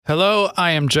Hello,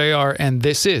 I am JR, and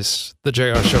this is the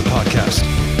JR Show podcast.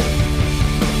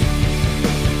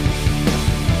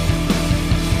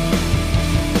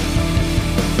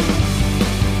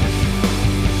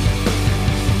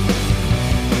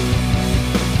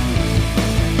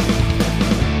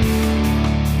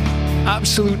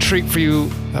 Absolute treat for you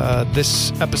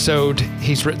this episode.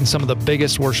 He's written some of the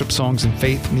biggest worship songs in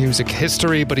faith music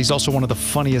history, but he's also one of the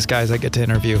funniest guys I get to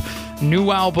interview.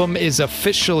 New album is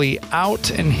officially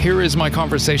out, and here is my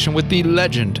conversation with the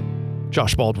legend,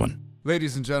 Josh Baldwin.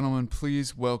 Ladies and gentlemen,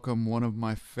 please welcome one of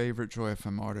my favorite Joy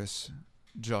FM artists,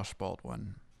 Josh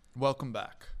Baldwin. Welcome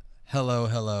back. Hello,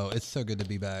 hello. It's so good to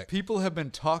be back. People have been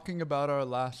talking about our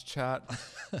last chat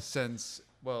since,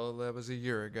 well, that was a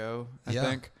year ago, I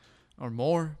think. Or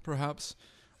more, perhaps,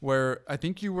 where I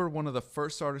think you were one of the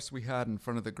first artists we had in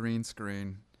front of the green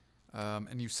screen,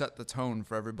 and you set the tone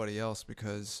for everybody else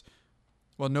because,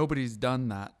 well, nobody's done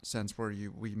that since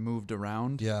we moved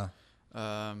around. Yeah.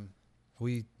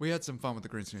 We had some fun with the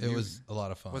green screen. It was a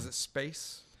lot of fun. Was it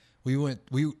space?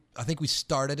 I think we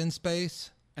started in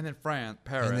space. And then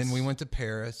Paris. And then we went to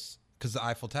Paris because the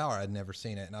Eiffel Tower, I'd never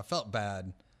seen it. And I felt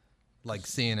bad, like,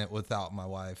 seeing it without my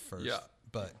wife first. Yeah.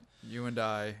 But you and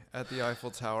I at the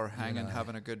Eiffel Tower hanging,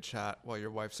 having a good chat while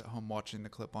your wife's at home watching the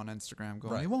clip on Instagram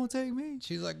going, "It won't take me."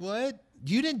 She's like, "What?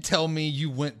 You didn't tell me you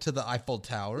went to the Eiffel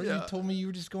Tower. Yeah. You told me you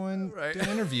were just going to an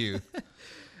interview."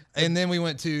 And then we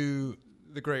went to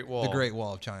the Great Wall. The Great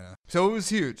Wall of China. So it was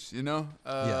huge, you know?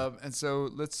 And so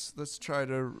let's try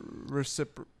to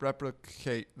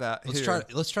replicate that here.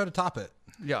 Let's try to top it.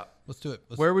 Yeah. Let's do it.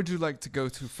 Where would you like to go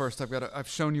to first? I've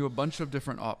shown you a bunch of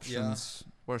different options.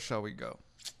 Yeah. Where shall we go?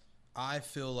 I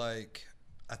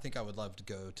think I would love to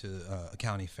go to a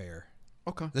county fair.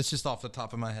 Okay. That's just off the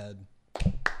top of my head.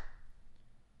 All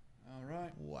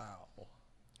right. Wow.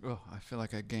 Oh, I feel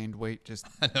like I gained weight just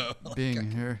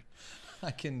being here.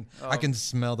 I can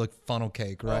smell the funnel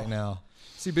cake right now.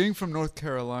 See, being from North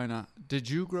Carolina, did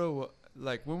you grow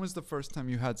like when was the first time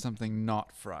you had something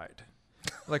not fried?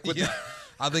 Like with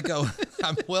I think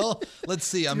let's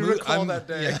see. I moved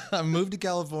to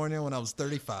California when I was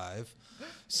 35.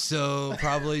 So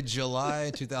probably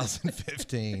July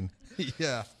 2015.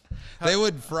 Yeah. They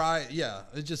would fry,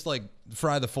 it's just like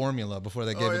fry the formula before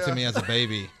they gave it to me as a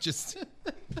baby. Just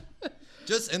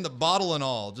in the bottle and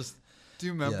all. Just. Do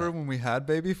you remember when we had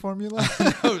baby formula?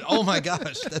 Oh my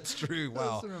gosh, that's true.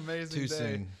 Wow. That was an amazing Too day.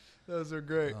 Soon. Those are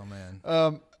great. Oh man.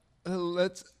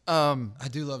 I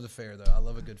do love the fair though. I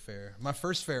love a good fair. My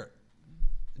first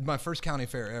county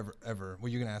fair ever. Were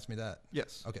you going to ask me that?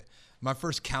 Yes. Okay. My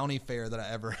first county fair that I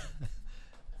ever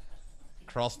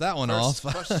crossed that one off.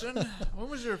 First question. When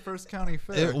was your first county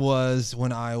fair? It was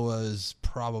when I was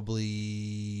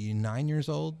probably 9 years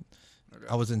old. Okay.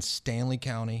 I was in Stanley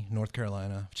County, North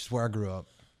Carolina, which is where I grew up.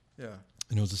 Yeah.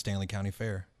 And it was a Stanley County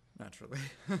fair. Naturally.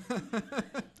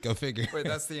 Go figure. Wait,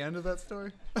 that's the end of that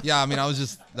story? Yeah, I mean, that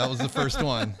was the first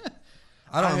one.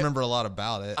 I don't remember a lot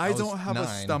about it. I don't have a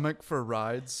stomach for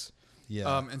rides.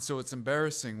 Yeah. And so it's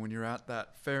embarrassing when you're at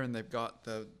that fair and they've got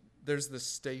there's the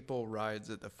staple rides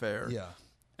at the fair. Yeah.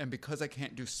 And because I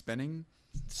can't do spinning.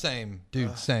 Same,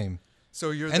 dude, same.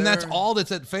 So you're and there. That's all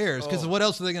that's at fairs because what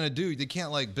else are they going to do? They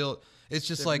can't like build. It's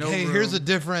just like, hey, here's a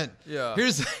different. Yeah.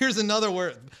 Here's another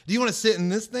word. Do you want to sit in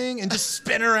this thing and just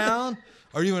spin around,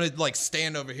 or do you want to like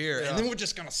stand over here and then we're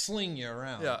just gonna sling you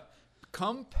around? Yeah.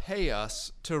 Come pay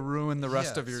us to ruin the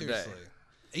rest of your day.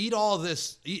 Eat all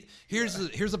this.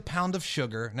 Here's a pound of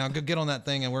sugar. Now go get on that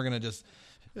thing and we're gonna just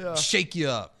shake you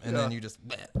up and then you just.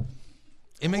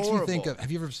 It makes me think of.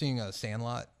 Have you ever seen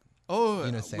Sandlot? Oh,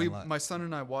 my son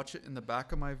and I watch it in the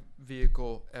back of my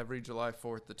vehicle every July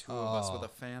 4th, the two of us with a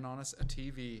fan on us, a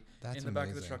TV in the back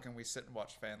of the truck, and we sit and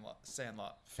watch Sandlot.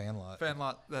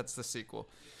 That's the sequel.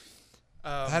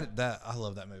 I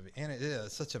love that movie, and it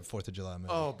is such a 4th of July movie.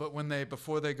 Oh, but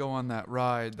before they go on that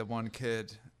ride, the one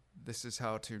kid, this is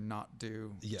how to not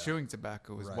do chewing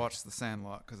tobacco is watch the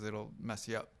Sandlot because it'll mess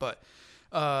you up. But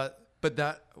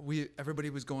everybody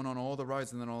was going on all the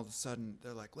rides, and then all of a sudden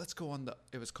they're like, let's go on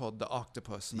it was called the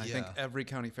Octopus, and I think every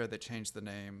county fair they changed the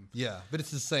name. Yeah, but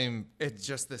it's the same. It's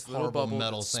just this little bubble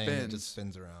metal that thing spins. that just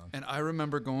spins around. And I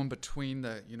remember going between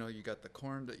you got the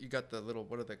corn, you got the little,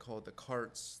 what are they called, the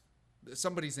carts.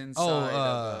 Somebody's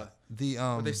inside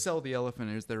where they sell the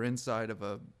elephant ears. They're inside of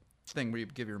a thing where you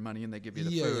give your money and they give you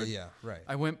the food. Yeah, right.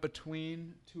 I went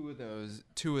between two of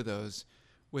those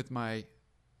with my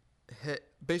head,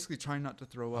 basically trying not to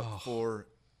throw up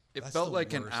it felt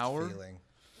like an hour. Feeling.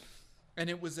 And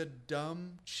it was a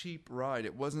dumb, cheap ride.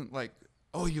 It wasn't like,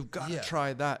 oh, you've got to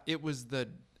try that.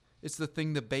 It's the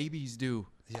thing the babies do.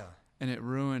 Yeah. And it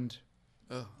ruined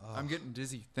I'm getting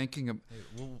dizzy thinking of.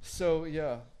 Well, so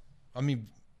yeah. I mean,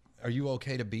 are you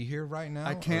okay to be here right now?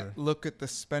 I can't look at the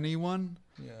Spenny one.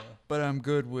 Yeah. But I'm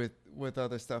good with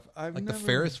other stuff. The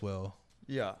Ferris wheel.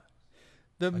 Yeah.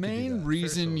 The main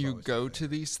reason you go to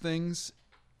these things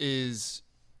is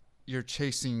you're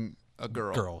chasing a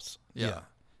girl. Girls. Yeah.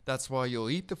 That's why you'll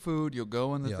eat the food. You'll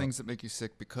go in the things that make you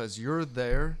sick because you're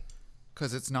there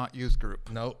because it's not youth group.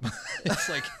 Nope. It's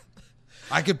like,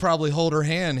 I could probably hold her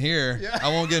hand here. Yeah. I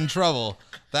won't get in trouble.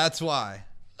 That's why.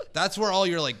 That's where all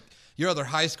your other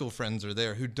high school friends are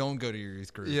there who don't go to your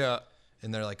youth group. Yeah.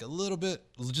 And they're like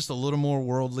just a little more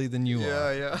worldly than you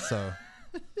are. Yeah. So,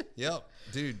 yep,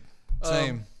 dude.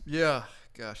 Same. Yeah.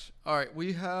 Gosh. All right.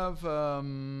 We have,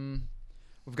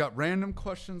 we've got random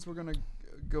questions we're going to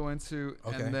go into.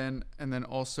 Okay. And then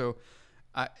also,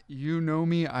 you know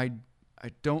me, I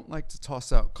don't like to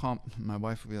toss out my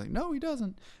wife will be like, no, he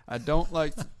doesn't. I don't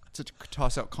like to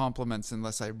toss out compliments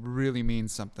unless I really mean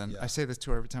something. Yeah. I say this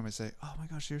to her every time I say, oh my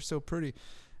gosh, you're so pretty.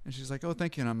 And she's like, oh,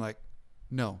 thank you. And I'm like,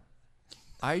 no,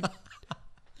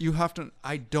 you have to,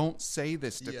 I don't say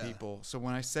this to people. So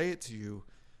when I say it to you,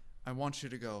 I want you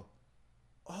to go,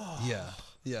 oh. Yeah.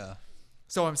 Yeah.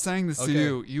 So I'm saying this to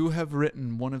you. You have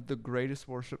written one of the greatest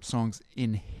worship songs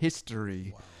in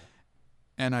history. Wow.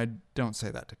 And I don't say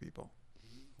that to people.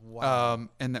 Wow.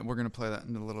 And that we're going to play that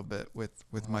in a little bit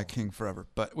with My King Forever.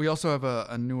 But we also have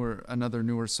another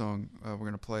newer song we're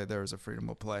going to play. There Is a Freedom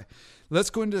We'll play. Let's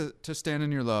go into Stand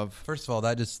in Your Love. First of all,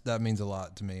 that means a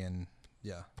lot to me. And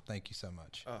yeah, thank you so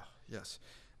much. Yes.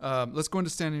 Let's go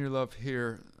into Stand in Your Love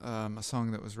here, a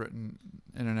song that was written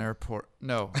in an airport.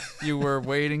 No, you were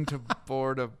waiting to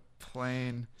board a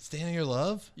plane. Stand in Your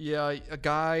Love? Yeah, a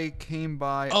guy came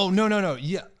by. Oh, no.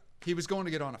 Yeah. He was going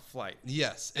to get on a flight.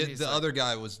 Yes. The other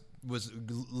guy was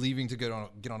leaving to get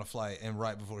on a flight, and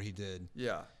right before he did,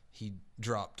 he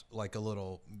dropped like a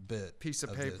little piece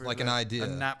of paper, like an idea. A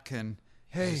napkin.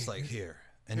 Hey. He's like, here.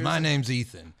 And my name's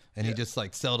Ethan. And he just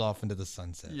like sailed off into the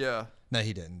sunset. Yeah. No,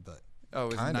 he didn't, but. Oh,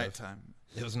 it was nighttime.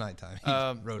 It was nighttime.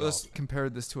 Let's compare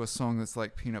this to a song that's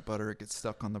like peanut butter. It gets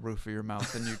stuck on the roof of your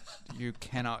mouth, and you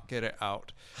cannot get it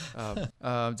out.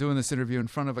 Doing this interview in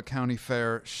front of a county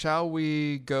fair. Shall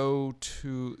we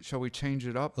change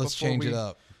it up? Let's change it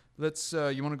up. Let's.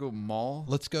 You want to go mall?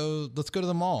 Let's go to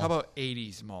the mall. How about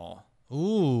 80s mall?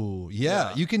 Ooh,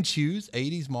 yeah. You can choose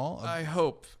 80s mall. I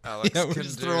hope Alex. Yeah, we're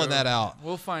just throwing that out.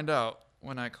 We'll find out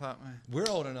when I clap my. We're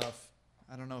old enough.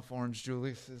 I don't know if Orange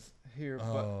Julius is here,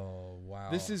 wow.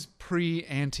 This is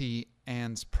pre-Auntie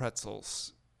Anne's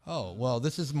Pretzels. Oh, well,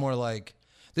 this is like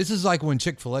when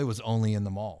Chick-fil-A was only in the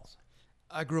malls.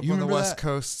 I grew up on the West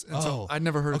Coast, and so I'd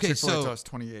never heard of Chick-fil-A until I was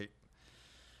 28.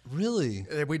 Really?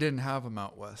 We didn't have them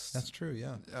out West. That's true,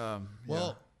 yeah.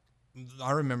 Well,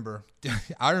 I remember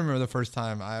the first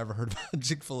time I ever heard about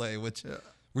Chick-fil-A, which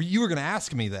you were going to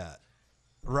ask me that,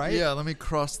 right? Yeah, let me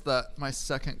cross my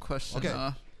second question.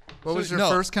 Okay. What was your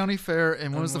first county fair,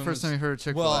 and when was the first time you heard of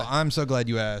Chick-fil-A? Well, I'm so glad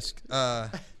you asked.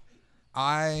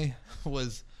 I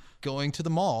was going to the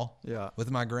mall with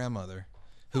my grandmother,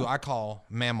 who I call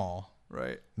Mamaw.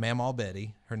 Right. Mamaw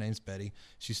Betty. Her name's Betty.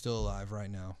 She's still alive right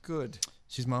now. Good.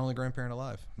 She's my only grandparent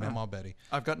alive, Mamaw Betty.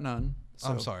 I've got none. So.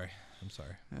 I'm sorry.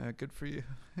 Good for you.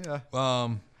 Yeah.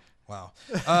 Wow.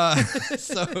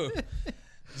 So...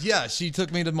 Yeah, she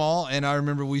took me to the mall, and I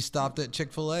remember we stopped at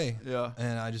Chick-fil-A. Yeah.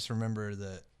 And I just remember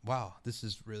that, wow, this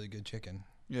is really good chicken.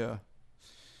 Yeah.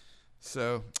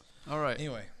 So, all right.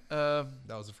 Anyway, that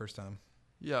was the first time.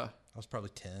 Yeah. I was probably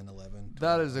 10, 11. 12,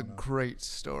 that is a great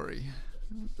story.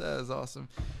 That is awesome.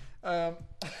 I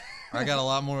got a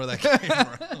lot more where that came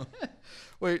from.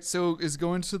 Wait, so is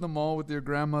going to the mall with your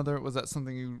grandmother, was that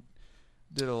something you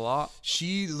did a lot?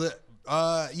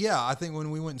 Yeah, I think when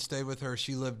we went and stayed with her,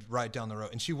 she lived right down the road,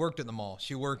 and she worked at the mall.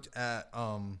 She worked at,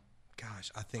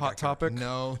 Hot Topic?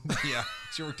 No, yeah,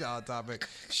 she worked at Hot Topic.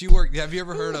 Have you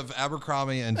ever heard of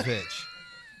Abercrombie and Fitch?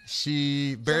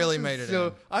 She barely made it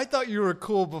in. I thought you were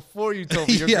cool before you told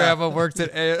me your grandma worked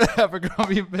at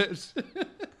Abercrombie and Fitch.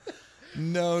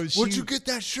 No, Where'd you get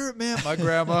that shirt, man? My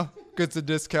grandma gets a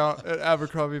discount at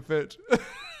Abercrombie and Fitch.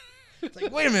 It's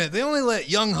like, wait a minute, they only let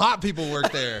young hot people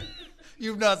work there.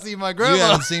 You've not seen my grandma. You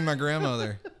haven't seen my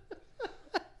grandmother.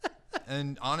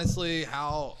 And honestly,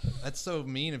 that's so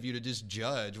mean of you to just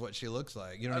judge what she looks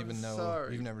like. You don't even know.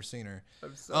 Sorry. You've never seen her.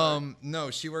 I'm sorry.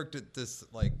 No, she worked at this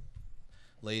like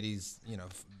ladies,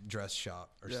 dress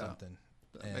shop or something.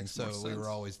 And so we were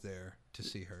always there to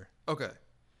see her. Okay.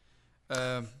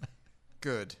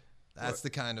 Good. That's the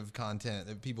kind of content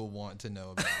that people want to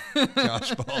know about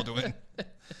Josh Baldwin.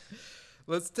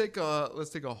 Let's take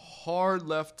a hard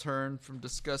left turn from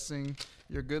discussing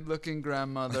your good-looking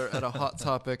grandmother at a hot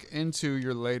topic into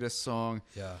your latest song.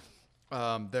 Yeah.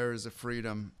 There Is a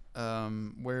Freedom.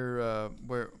 Where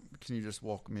can you just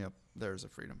walk me up? There Is a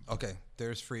Freedom. Okay,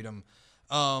 There's Freedom.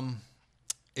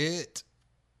 It's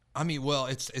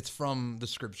from the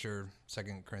scripture,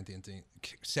 2 Corinthians.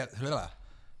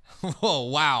 Whoa,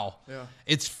 wow. Yeah.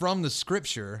 It's from the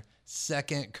scripture,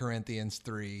 2 Corinthians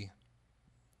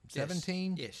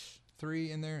 3:17. Ish.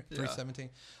 3 in there, Yeah. 3:17.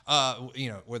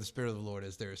 Where the Spirit of the Lord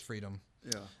is, there is freedom.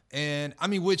 Yeah. And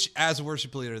which as a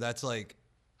worship leader, that's like,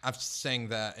 I've sang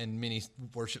that in many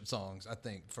worship songs, I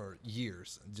think, for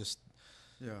years.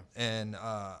 Yeah. And,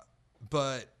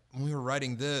 but when we were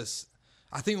writing this,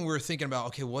 I think we were thinking about,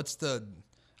 okay, I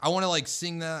want to like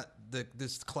sing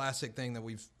this classic thing that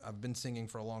I've been singing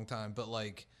for a long time, but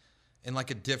like in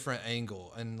like a different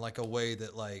angle and like a way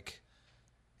that like,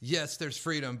 yes, there's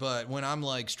freedom, but when I'm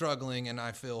like struggling and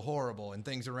I feel horrible and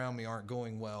things around me aren't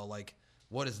going well, like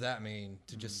what does that mean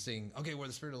to just sing, okay, where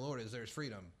the Spirit of the Lord is, there's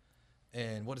freedom.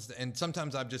 And and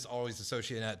sometimes I've just always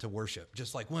associated that to worship.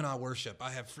 Just like when I worship,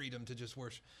 I have freedom to just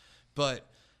worship. But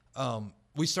I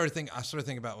started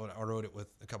thinking about what I wrote it with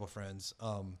a couple of friends.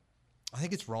 I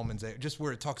think it's Romans 8, just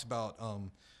where it talks about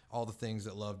all the things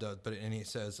that love does, and it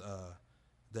says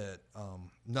that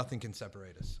nothing can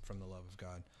separate us from the love of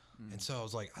God. And so I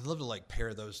was like, I'd love to like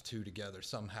pair those two together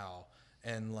somehow,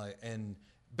 and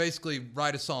basically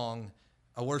write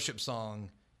a worship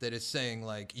song that is saying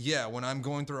like, yeah, when I'm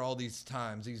going through all these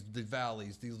times, the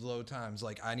valleys, these low times,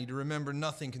 like I need to remember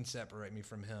nothing can separate me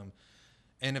from Him.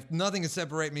 And if nothing can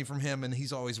separate me from Him and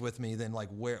He's always with me, then like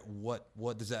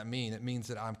what does that mean? It means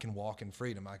that I can walk in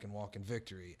freedom. I can walk in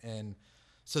victory. And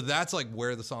so that's like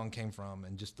where the song came from,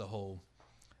 and just the whole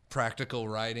practical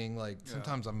writing. Like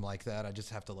sometimes I'm like that. I just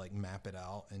have to like map it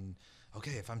out. And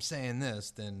okay, if I'm saying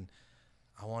this, then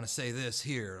I want to say this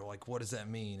here. Like, what does that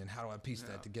mean? And how do I piece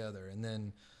that together? And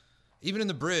then even in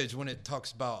the bridge, when it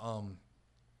talks about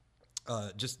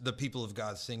just the people of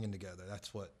God singing together,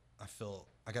 that's what I feel.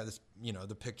 I got this,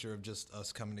 the picture of just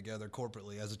us coming together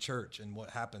corporately as a church, and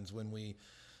what happens when we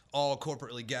all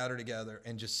corporately gather together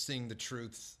and just sing the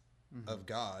truths of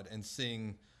God, and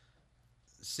sing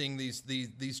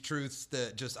these truths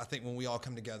that just, I think when we all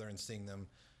come together and sing them,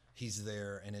 He's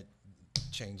there, and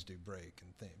chains do break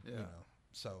and things,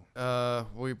 So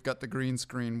we've got the green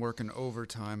screen working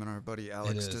overtime, and our buddy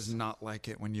Alex does not like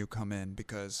it when you come in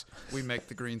because we make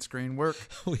the green screen work.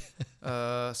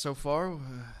 So far,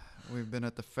 we've been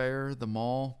at the fair, the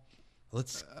mall.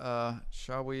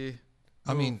 Shall we?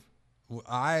 Move?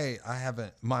 I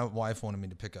haven't. My wife wanted me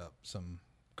to pick up some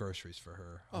groceries for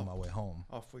her on my way home.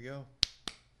 Off we go.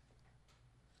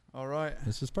 All right.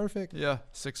 This is perfect. Yeah,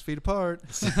 6 feet apart.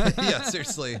 Yeah,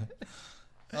 seriously.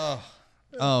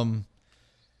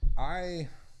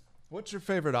 What's your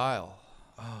favorite aisle?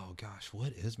 Oh gosh,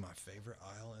 what is my favorite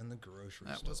aisle in the grocery store?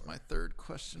 That was my third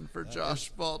question for Josh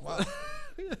Baldwin. Wow.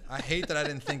 I hate that I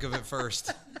didn't think of it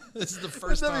first. This is the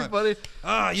first time. Everybody.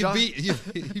 You beat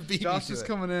Josh me is to it.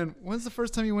 coming in. When's the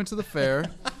first time you went to the fair?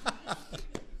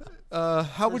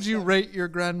 How would you rate your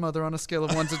grandmother on a scale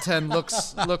of 1 to 10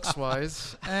 looks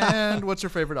wise? And what's your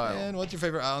favorite aisle? And what's your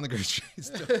favorite aisle in the grocery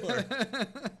store?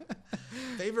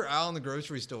 Favorite aisle in the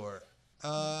grocery store?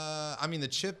 The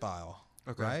chip aisle.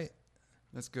 Okay. Right?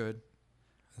 That's good.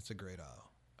 That's a great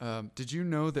aisle. Did you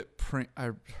know that I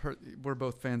heard we're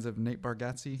both fans of Nate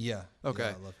Bargatze? Yeah. Okay.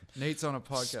 Yeah, I love him. Nate's on a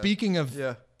podcast. Speaking of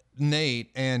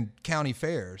Nate and county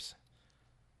fairs,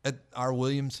 at our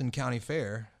Williamson County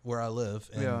Fair, where I live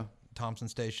in Thompson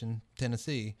Station,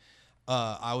 Tennessee,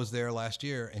 I was there last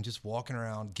year and just walking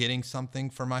around getting something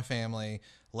for my family,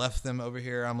 left them over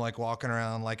here. I'm like walking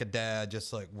around like a dad,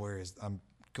 just like, I'm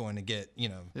going to get,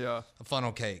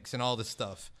 funnel cakes and all this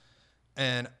stuff.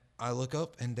 And I look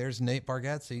up and there's Nate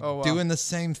Bargatze doing the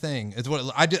same thing. It's what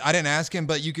I didn't ask him,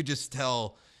 but you could just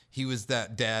tell he was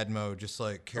that dad mode, just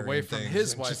like carrying away from things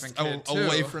his wife and kid too.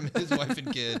 Away from his wife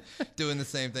and kid, doing the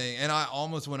same thing. And I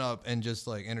almost went up and just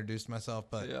like introduced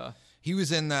myself, but he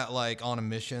was in that like on a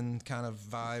mission kind of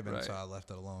vibe, and so I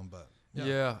left it alone. But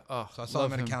so I saw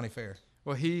him at a county fair.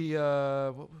 Well, he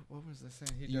what was the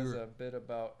saying? He does a bit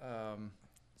about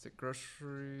is it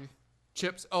grocery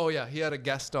chips? Oh yeah, he had a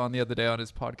guest on the other day on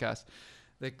his podcast.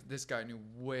 This guy knew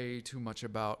way too much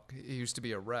about. He used to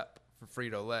be a rep for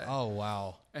Frito-Lay. Oh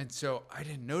wow! And so I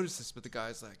didn't notice this, but the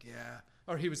guy's like,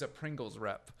 or he was a Pringles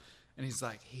rep, and he's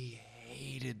like, he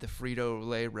hated the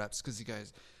Frito-Lay reps because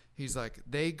he's like,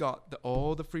 they got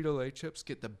all the Frito-Lay chips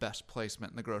get the best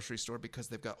placement in the grocery store because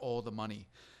they've got all the money,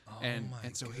 and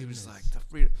so he was like,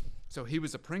 So he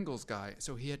was a Pringles guy.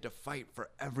 So he had to fight for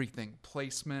everything.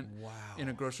 Placement in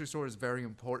a grocery store is very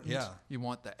important. Yeah. You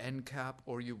want the end cap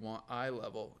or you want eye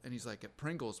level. And he's like, at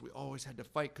Pringles, we always had to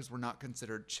fight because we're not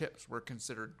considered chips. We're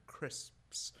considered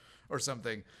crisps or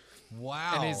something.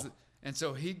 Wow. And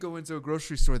so he'd go into a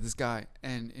grocery store, this guy,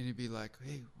 and he'd be like,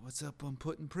 hey, what's up? I'm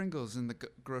putting Pringles. And the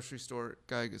grocery store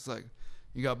guy is like,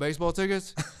 you got baseball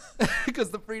tickets? Because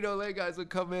the Frito-Lay guys would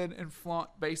come in and flaunt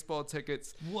baseball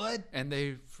tickets. What? And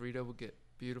Frito would get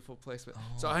beautiful placement.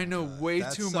 So I know way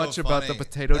That's too so much about the funny.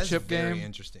 potato That's chip very game.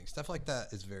 interesting. Stuff like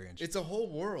that is very interesting. It's a whole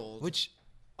world. Which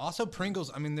also Pringles,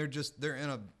 I mean,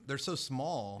 they're so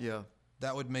small. Yeah.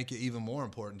 That would make it even more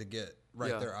important to get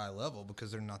there eye level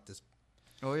because they're not this.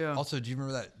 Oh yeah. Also, do you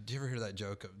remember that? Do you ever hear that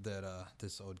joke that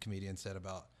this old comedian said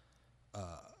about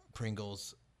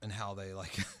Pringles and how they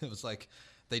it was like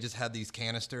they just had these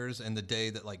canisters, and the day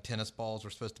that like tennis balls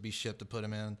were supposed to be shipped to put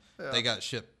them in, they got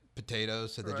shipped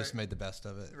potatoes, so they just made the best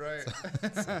of it. Right.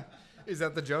 So, is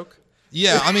that the joke?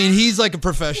 yeah, I mean he's like a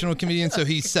professional comedian, so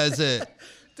he says it.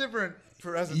 Different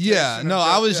presentation. Yeah, no,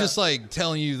 I was just like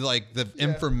telling you like the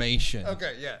information.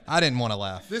 Okay, yeah. I didn't want to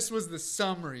laugh. This was the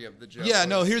summary of the joke. Yeah,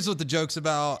 no, here's what the joke's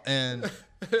about, and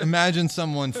imagine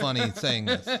someone funny saying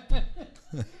this.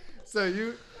 So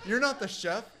you're not the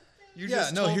chef. You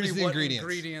just told here's me the what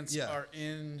ingredients. are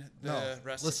in the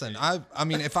recipe. Listen, I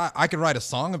mean, if I could write a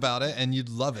song about it, and you'd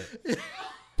love it.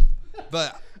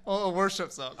 But a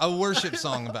worship song. A worship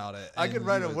song about it. I could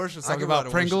write a worship song about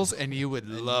Pringles, and you would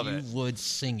love it. You would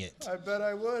sing it. I bet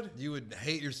I would. You would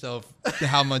hate yourself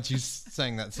how much you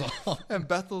sang that song. And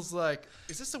Bethel's like,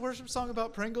 "Is this a worship song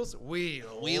about Pringles? We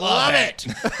love it.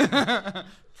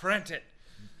 Print it."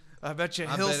 I bet you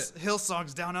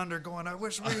Hillsong's down under going, I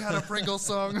wish we had a Pringles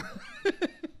song. It's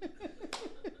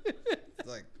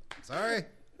like, sorry.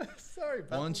 Sorry,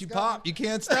 Bethel's Once you got pop, you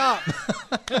can't stop.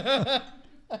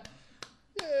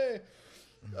 Yay.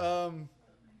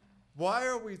 Why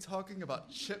are we talking about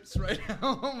chips right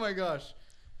now? Oh my gosh.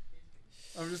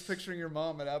 I'm just picturing your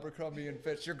mom at Abercrombie and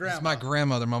Fitch. Your grandma. It's my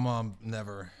grandmother. My mom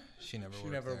never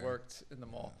worked in the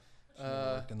mall.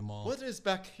 Worked in the mall. What is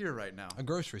back here right now? A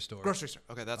grocery store. Grocery store.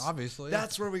 Okay, that's obviously.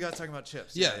 That's where we got talking about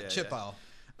chips. Yeah, chip aisle.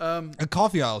 A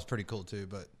coffee aisle is pretty cool too,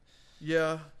 but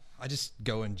yeah, I just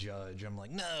go and judge. I'm like,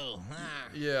 no,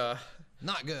 yeah,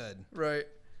 not good. Right.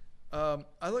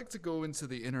 I like to go into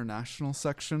the international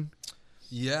section.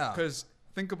 Yeah. Because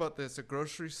think about this: a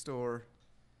grocery store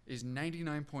is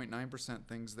 99.9%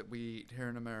 things that we eat here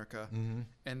in America,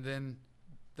 and then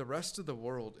the rest of the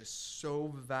world is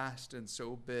so vast and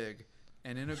so big.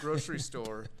 And in a grocery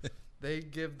store, they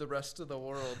give the rest of the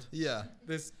world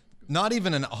this. Not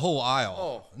even a whole aisle.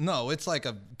 Oh. No, it's like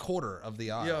a quarter of the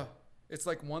aisle. Yeah. It's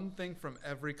like one thing from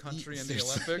every country in the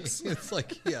Olympics. It's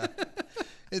like, yeah.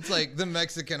 It's like the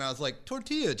Mexican, I was like,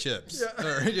 tortilla chips.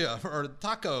 Yeah. Or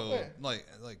taco. Yeah. Like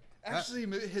Actually,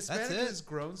 Hispanic has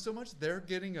grown so much, they're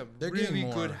getting They're really getting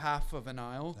more. good half of an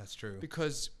aisle. That's true.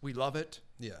 Because we love it.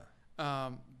 Yeah.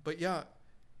 But yeah,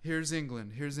 here's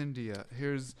England, here's India,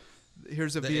 here's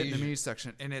a Vietnamese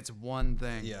section, and it's one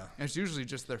thing. Yeah. And it's usually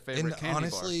just their favorite candy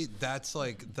honestly, bar. that's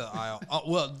like the aisle.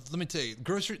 Well, let me tell you,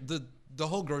 the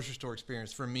whole grocery store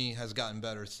experience for me has gotten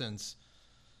better since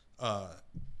not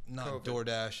COVID.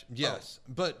 DoorDash. Yes.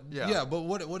 Oh. But but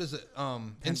what is it?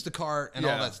 Instacart and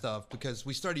all that stuff, because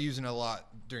we started using it a lot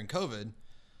during COVID,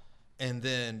 and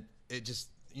then it just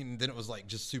then it was like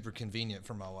just super convenient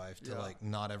for my wife to like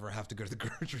not ever have to go to the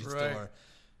grocery store.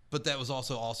 But that was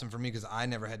also awesome for me because I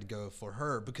never had to go for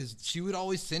her, because she would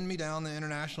always send me down the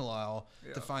international aisle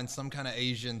to find some kind of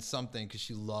Asian something, because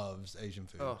she loves Asian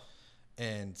food. Oh.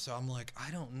 And so I'm like,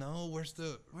 I don't know, where is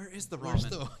the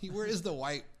ramen? Where is the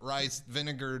white rice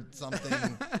vinegar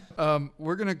something?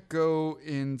 We're gonna go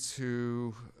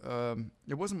into.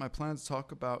 It wasn't my plan to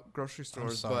talk about grocery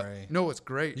stores. I'm sorry. But no, it's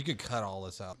great. You could cut all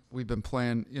this out. We've been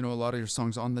playing, a lot of your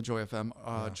songs on the Joy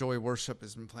FM. Joy Worship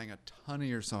has been playing a ton of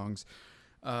your songs.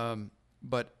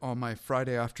 But on my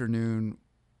Friday afternoon,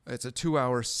 it's a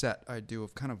 2-hour set I do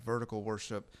of kind of vertical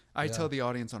worship. I tell the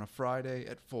audience on a Friday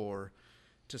at 4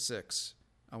 to 6,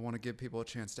 I want to give people a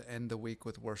chance to end the week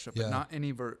with worship, but not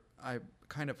any I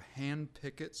kind of hand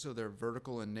pick it so they're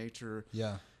vertical in nature.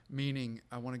 Yeah. Meaning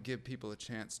I want to give people a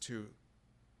chance to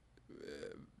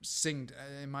sing.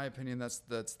 In my opinion, that's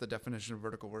the definition of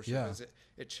vertical worship. Yeah. Is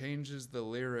it changes the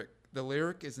lyric. The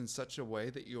lyric is in such a way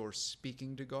that you're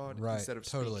speaking to God instead of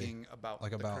speaking about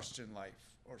the Christian life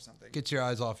or something. Get your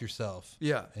eyes off yourself.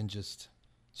 Yeah. And just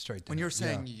straight down. When you're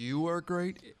saying you are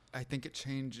great, I think it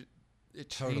changes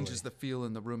the feel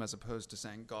in the room as opposed to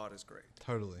saying God is great.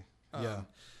 Totally. Yeah.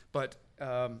 But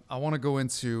I want to go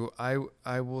into,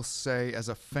 I will say, as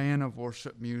a fan of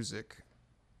worship music,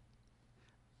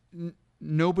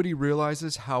 nobody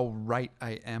realizes how right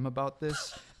I am about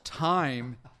this.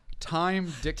 Time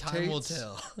dictates. Time will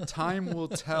tell. Time will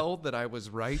tell that I was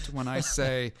right when I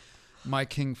say My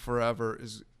King Forever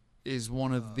is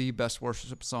one of the best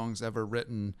worship songs ever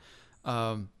written.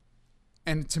 And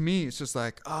to me, it's just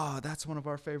like, that's one of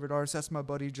our favorite artists. That's my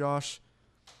buddy Josh.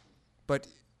 But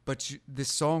this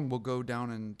song will go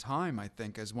down in time, I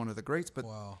think, as one of the greats. But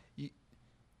wow.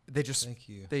 They just, thank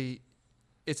you.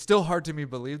 It's still hard to me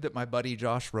believe that my buddy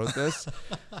Josh wrote this,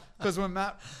 because when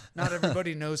not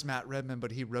everybody knows Matt Redman,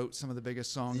 but he wrote some of the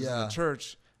biggest songs in the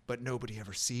church, but nobody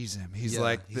ever sees him. He's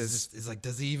like this. He's like,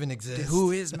 does he even exist?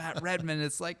 Who is Matt Redman?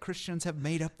 It's like Christians have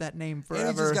made up that name forever.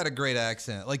 And he's just got a great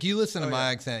accent. Like, you listen to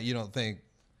my accent, you don't think.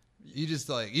 You just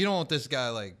like, you don't want this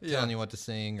guy telling you what to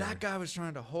sing. That guy was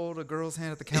trying to hold a girl's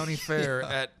hand at the county fair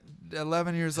at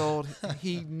 11 years old.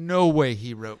 No way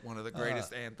he wrote one of the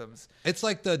greatest anthems. It's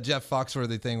like the Jeff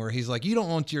Foxworthy thing where he's like, you don't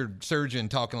want your surgeon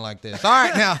talking like this. All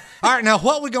right, now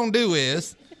what we're going to do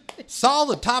is saw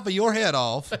the top of your head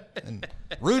off and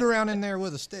root around in there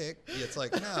with a stick. It's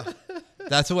like, no.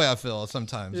 That's the way I feel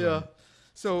sometimes. Yeah.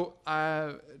 So,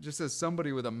 just as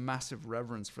somebody with a massive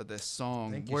reverence for this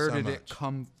song, where did it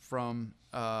come from?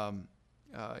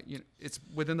 It's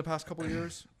within the past couple of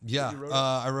years. Yeah,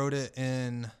 I wrote it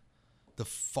in the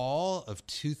fall of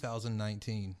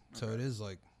 2019. So it is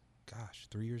like,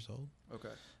 3 years old.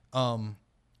 Okay. And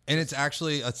it's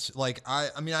actually like I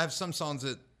have some songs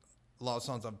that a lot of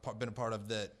songs I've been a part of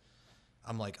that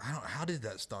I'm like, how did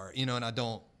that start? And I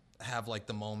don't have like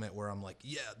the moment where I'm like,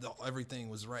 everything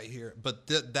was right here. But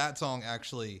that song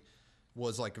actually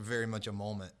was like very much a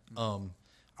moment.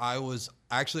 I was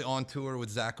actually on tour with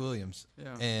Zach Williams,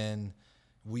 and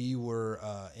we were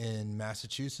in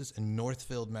Massachusetts, in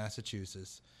Northfield,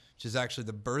 Massachusetts, which is actually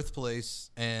the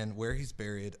birthplace and where he's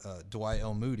buried, Dwight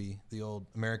L. Moody, the old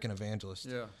American evangelist.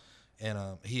 Yeah. And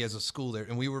he has a school there,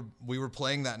 and we were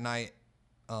playing that night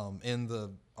in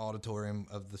the auditorium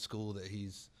of the school that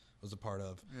was a part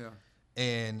of. Yeah.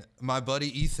 And my buddy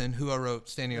Ethan, who I wrote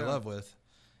Standing Your Love with,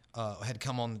 had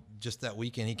come on just that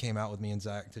weekend. He came out with me and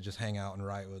Zach to just hang out and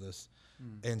write with us.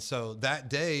 And so that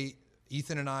day,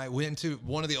 Ethan and I went into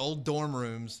one of the old dorm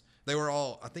rooms. They were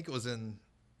all, I think it must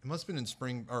have been in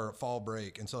spring or fall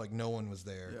break. And so like no one was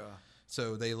there. Yeah.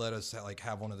 So they let us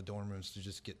have one of the dorm rooms to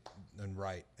just get and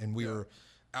write. And we were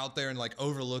out there and like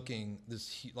overlooking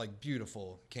this like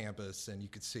beautiful campus, and you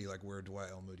could see like where Dwight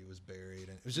L. Moody was buried.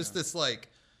 And it was just this like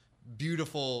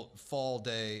beautiful fall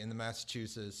day in the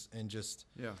Massachusetts, and just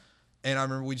and I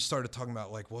remember we just started talking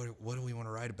about like what do we want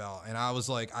to write about, and I was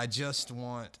like, I just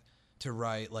want to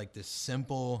write like this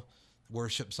simple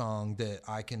worship song that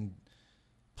I can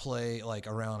play like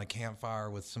around a campfire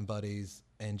with some buddies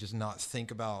and just not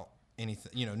think about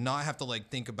anything, not have to like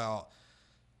think about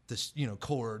this,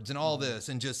 chords and all this,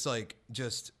 and just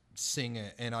sing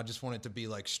it. And I just want it to be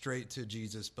like straight to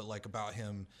Jesus, but like about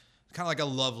him, kind of like a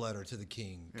love letter to the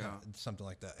King, something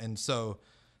like that. And so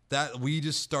that we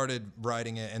just started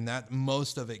writing it, and that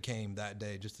most of it came that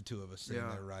day, just the two of us sitting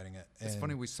there writing it. It's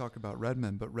funny we talk about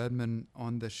Redman, but Redman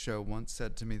on this show once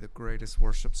said to me, the greatest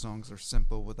worship songs are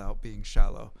simple without being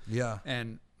shallow. Yeah.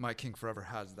 And My King Forever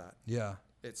has that. Yeah.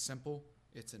 It's simple.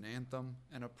 It's an anthem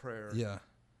and a prayer. Yeah.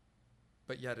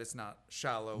 But yet it's not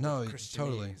shallow. No,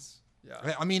 totally.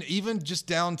 Yeah. I mean, even just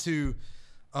down to,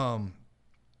 I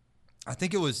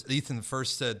think it was Ethan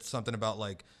first said something about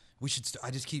like, I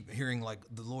just keep hearing like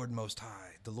the Lord Most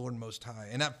High, the Lord Most High.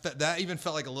 And that even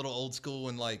felt like a little old school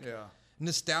and like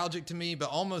nostalgic to me, but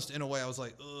almost in a way I was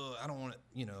like, I don't want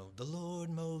it, the Lord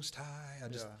Most High. I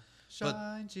just,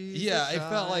 shine, Jesus, it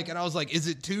felt like, and I was like, is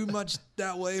it too much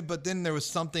that way? But then there was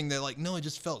something that like, no, it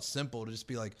just felt simple to just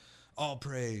be like, all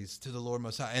praise to the Lord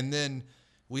Most High. And then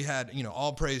we had,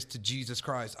 all praise to Jesus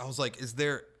Christ. I was like,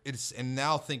 and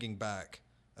now thinking back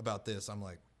about this, I'm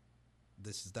like,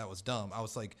 that was dumb. I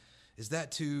was like, is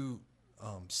that too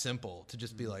simple to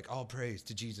just be like, all praise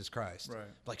to Jesus Christ? Right.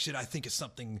 Like, should I think of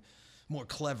something more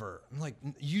clever? I'm like,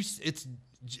 you're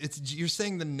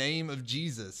saying the name of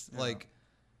Jesus. Yeah. Like,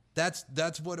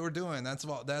 that's what we're doing. That's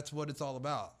what it's all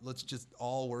about. Let's just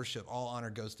all worship, all honor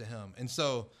goes to him. And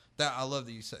so that, I love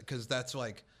that you said, because that's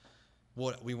like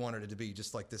what we wanted it to be,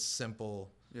 just like this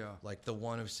simple, like the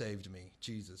one who saved me,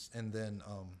 Jesus. And then,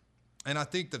 and I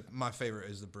think that my favorite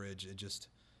is the bridge.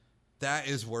 That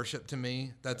is worship to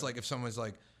me. That's like if someone's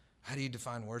like, how do you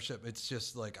define worship? It's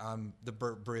just like the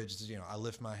bridge is, I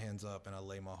lift my hands up and I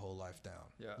lay my whole life down.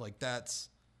 Yeah. Like that's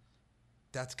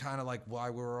kind of like why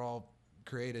we're all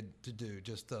created to do,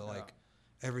 just to like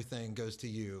everything goes to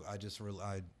you.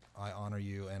 I honor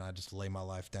you, and I just lay my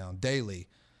life down daily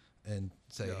and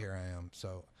say, here I am.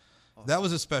 So that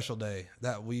was a special day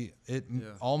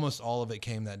almost all of it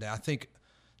came that day. I think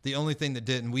the only thing that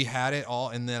didn't, we had it all.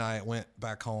 And then I went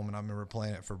back home and I remember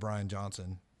playing it for Brian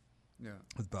Johnson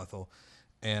with Bethel.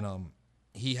 And,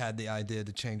 he had the idea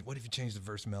to change. What if you change the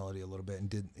verse melody a little bit?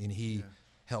 And he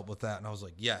helped with that. And I was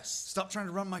like, yes. Stop trying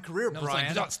to run my career,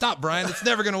 Brian. Like, stop, Brian. It's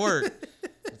never going to work.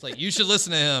 It's like, you should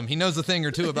listen to him. He knows a thing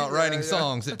or two about writing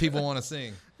songs that people want to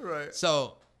sing. Right.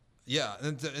 So, yeah.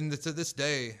 And to this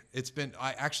day, it's been,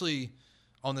 I actually,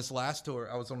 on this last tour,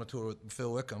 I was on a tour with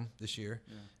Phil Wickham this year.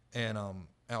 Yeah. And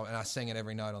I sang it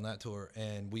every night on that tour.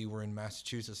 And we were in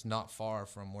Massachusetts, not far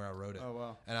from where I wrote it. Oh,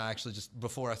 wow. And I actually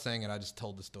before I sang it, I just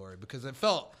told the story because it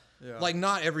felt like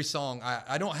not every song.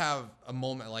 I don't have a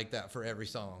moment like that for every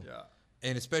song. Yeah.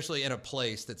 And especially in a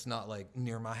place that's not like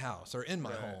near my house or in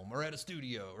my home or at a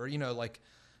studio or, like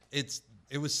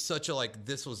it was such a, like,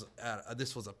 this was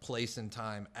a place in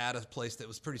time at a place that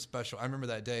was pretty special. I remember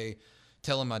that day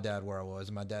telling my dad where I was.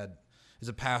 And my dad is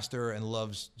a pastor and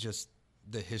loves just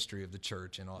the history of the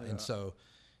church and all. And so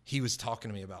he was talking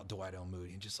to me about Dwight L.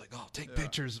 Moody and just like, oh, take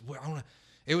pictures.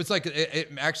 It was like,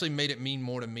 it actually made it mean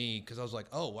more to me because I was like,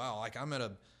 oh, wow, like I'm at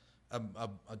a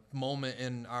moment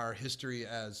in our history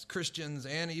as Christians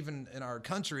and even in our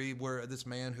country where this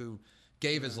man who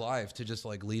gave his life to just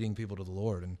like leading people to the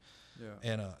Lord. And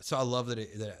so I love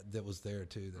that that was there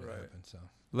too, that it happened. So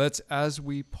as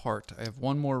we part, I have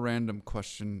one more random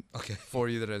question for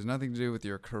you that has nothing to do with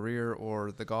your career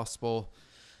or the gospel.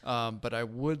 But I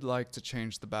would like to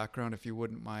change the background if you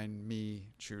wouldn't mind me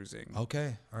choosing.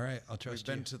 Okay. All right. I'll trust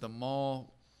you. We've been to the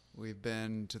mall. We've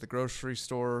been to the grocery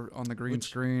store on the green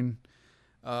screen.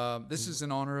 This is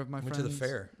in honor of my friends. We went to the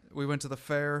fair. We went to the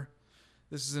fair.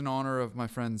 This is in honor of my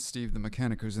friend Steve the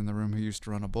mechanic who's in the room who used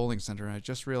to run a bowling center. And I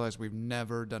just realized we've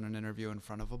never done an interview in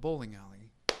front of a bowling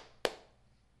alley.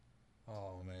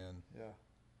 Oh, man. Yeah.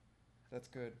 That's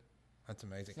good. That's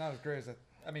amazing. It's not as great as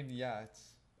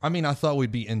I thought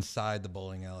we'd be inside the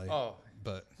bowling alley. Oh.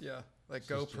 But. Yeah. Like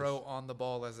GoPro on the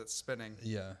ball as it's spinning.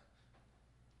 Yeah.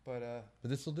 But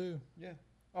this will do. Yeah.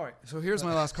 All right. So here's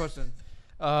my last question.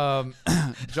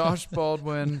 Josh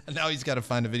Baldwin. Now he's got to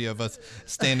find a video of us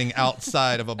standing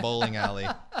outside of a bowling alley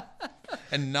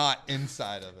and not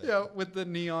inside of it. Yeah, with the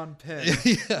neon pin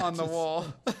on the wall.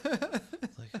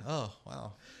 It's like, oh,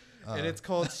 wow. And it's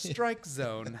called Strike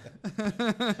Zone.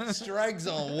 Strike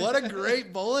Zone. What a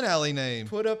great bowling alley name.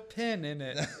 Put a pin in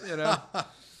it,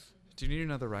 Do you need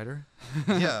another writer?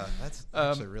 Yeah, that's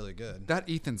actually really good. That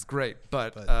Ethan's great,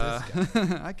 but this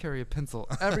guy. I carry a pencil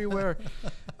everywhere.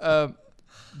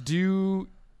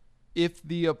 If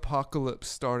the apocalypse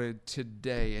started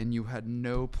today and you had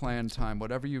no planned time,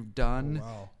 whatever you've done,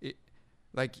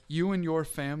 like you and your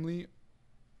family,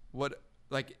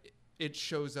 it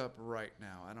shows up right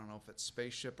now. I don't know if it's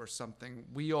spaceship or something.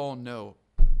 We all know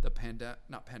the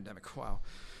not pandemic. Wow.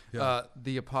 Yeah.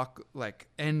 The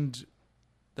end.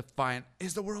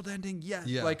 Is the world ending? Yes.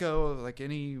 Yeah. Like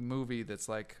any movie that's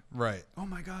like, right. Oh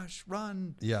my gosh,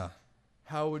 run. Yeah.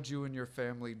 How would you and your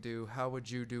family do? How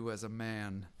would you do as a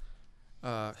man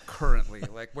currently?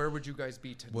 Like, where would you guys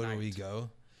be tonight? Where do we go?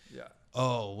 Yeah.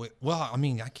 Oh, well, I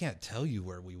mean, I can't tell you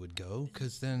where we would go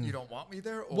because then... You don't want me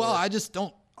there? Or well, I just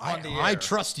don't... I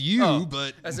trust you,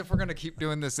 but... As if we're going to keep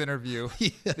doing this interview.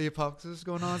 The apocalypse is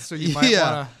going on, so you might want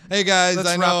to... Hey, guys,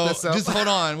 I know... Just hold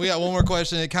on. We got one more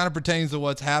question. It kind of pertains to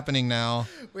what's happening now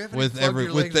with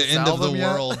the end of the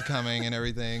world coming and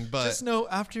everything, but... Just know,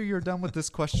 after you're done with this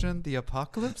question, the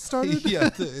apocalypse started?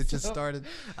 It just started.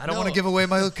 I don't want to give away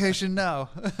my location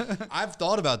now. I've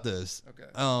thought about this.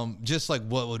 Okay. Just like,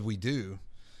 what would we do?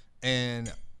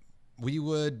 And we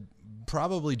would...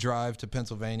 probably drive to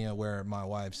Pennsylvania where my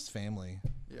wife's family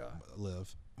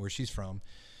live, where she's from,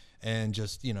 and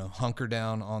just, hunker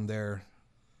down on their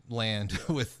land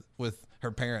with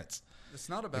her parents. It's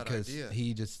not a bad idea.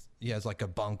 He has like a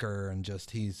bunker and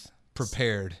he's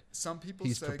prepared. Some people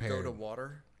say go to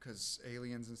water because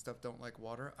aliens and stuff don't like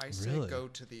water. I say go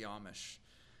to the Amish.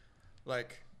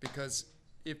 Because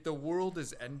if the world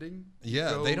is ending,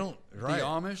 they don't. Right. The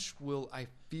Amish will. I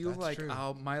feel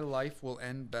my life will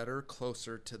end better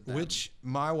closer to them. Which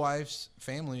my wife's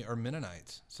family are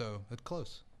Mennonites, so it's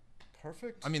close.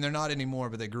 Perfect. I mean, they're not anymore,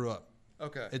 but they grew up.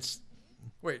 Okay.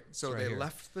 So they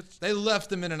left the. They left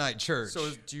the Mennonite church.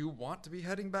 So do you want to be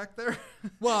heading back there?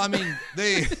 Well, I mean,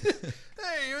 they.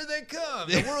 Hey, here they come!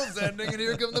 The world's ending, and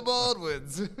here come the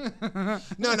Baldwins.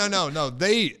 No.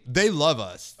 They love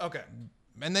us. Okay.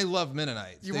 And they love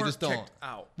Mennonites. They just don't. Kicked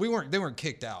out. They weren't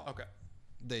kicked out. Okay.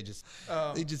 They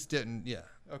just didn't. Yeah.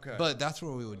 Okay. But that's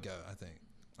where we would go, I think.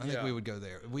 I think we would go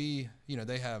there.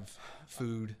 They have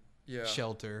food,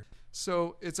 shelter.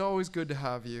 So it's always good to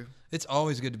have you. It's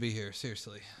always good to be here,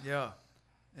 seriously. Yeah.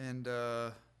 And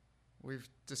we've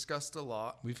discussed a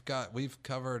lot. We've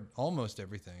covered almost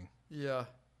everything. Yeah.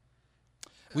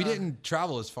 We didn't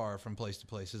travel as far from place to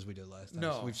place as we did last time.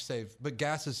 No. So we've saved, but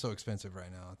gas is so expensive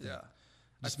right now. I think. Yeah.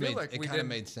 It kind of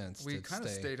made sense. We kind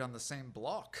of stayed on the same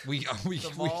block. We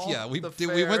mall, went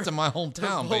to my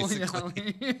hometown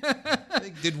basically.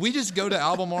 Did we just go to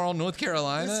Albemarle, North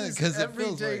Carolina? Because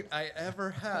every date I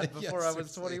ever had before I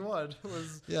was 21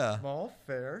 was Mall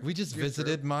Fair. We just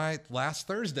visited my last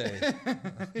Thursday.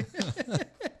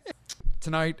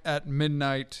 Tonight at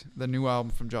midnight, the new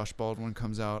album from Josh Baldwin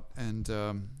comes out, and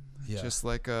just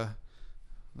like a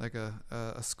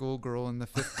schoolgirl in the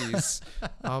 50s,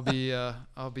 I'll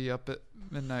be up at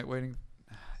midnight waiting.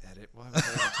 Edit. What was I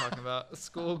even talking about? A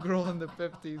schoolgirl in the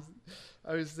 50s.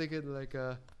 I was thinking like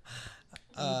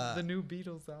the new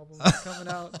Beatles album is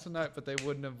coming out tonight, but they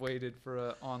wouldn't have waited for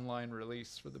an online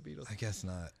release for the Beatles. I guess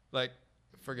not. Like,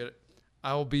 forget it.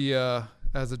 I'll be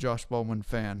as a Josh Baldwin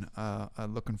fan,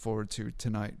 looking forward to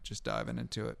tonight, just diving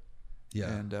into it. Yeah,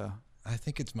 and I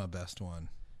think it's my best one.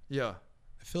 Yeah.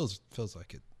 It feels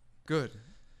like it. Good.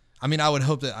 I mean, I would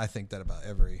hope that I think that about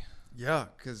every. Yeah,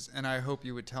 and I hope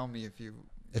you would tell me if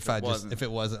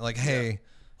it wasn't like, hey,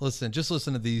 listen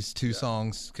to these two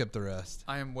songs, skip the rest.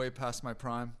 I am way past my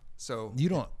prime, so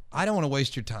I don't want to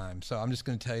waste your time, so I'm just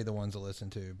going to tell you the ones to listen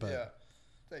to. But yeah,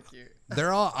 thank you.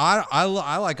 They're all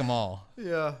I like them all.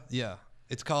 Yeah. Yeah.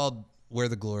 It's called Where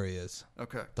the Glory Is.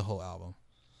 Okay. The whole album,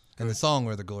 and the song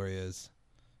Where the Glory Is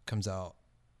comes out.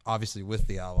 Obviously with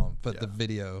the album, but the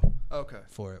video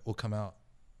for it will come out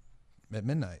at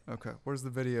midnight. Okay. Where's the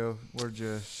video? Where'd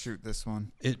you shoot this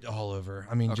one? It all over.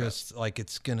 I mean, just like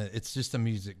it's just a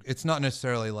music. It's not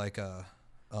necessarily like a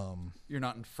you're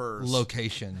not in furs.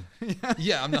 Location.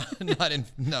 Yeah, I'm not in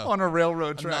on a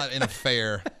railroad track. I'm not in a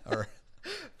fair or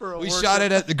we shot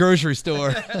it at the grocery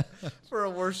store. For a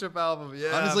worship album,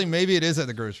 yeah. Honestly, maybe it is at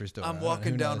the grocery store. I'm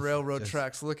walking down railroad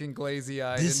tracks looking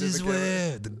glazy-eyed. This is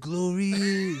where the glory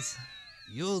is.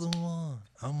 You're the one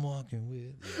I'm walking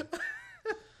with. Yeah.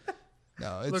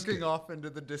 No, it's looking good. off into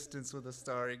the distance with a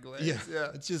starry glaze. Yeah.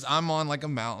 It's just I'm on like a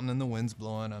mountain and the wind's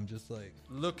blowing. I'm just like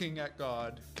looking at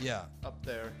God. Yeah. Up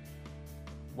there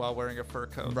while wearing a fur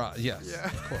coat. Right. Yes. Yeah.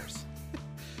 Of course.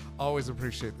 Always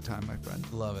appreciate the time, my friend.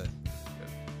 Love it.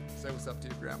 Say what's up to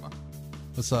your grandma.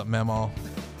 What's up, Mamaw?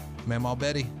 Mamaw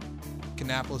Betty,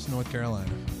 Kannapolis, North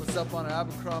Carolina. What's up on an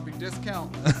Abercrombie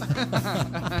discount?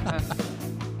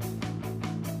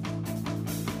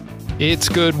 It's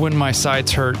good when my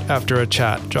sides hurt after a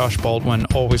chat. Josh Baldwin,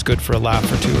 always good for a laugh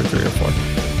or two or three or four.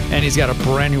 And he's got a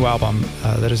brand new album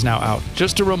that is now out.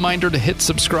 Just a reminder to hit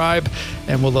subscribe,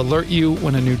 and we'll alert you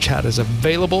when a new chat is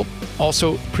available.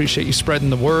 Also, appreciate you spreading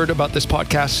the word about this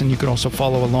podcast, and you can also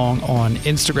follow along on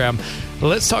Instagram.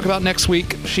 Let's talk about next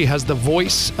week. She has the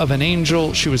voice of an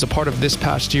angel. She was a part of this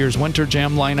past year's Winter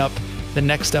Jam lineup. The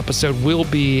next episode will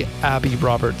be Abby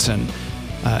Robertson.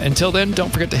 Until then, don't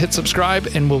forget to hit subscribe,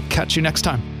 and we'll catch you next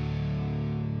time.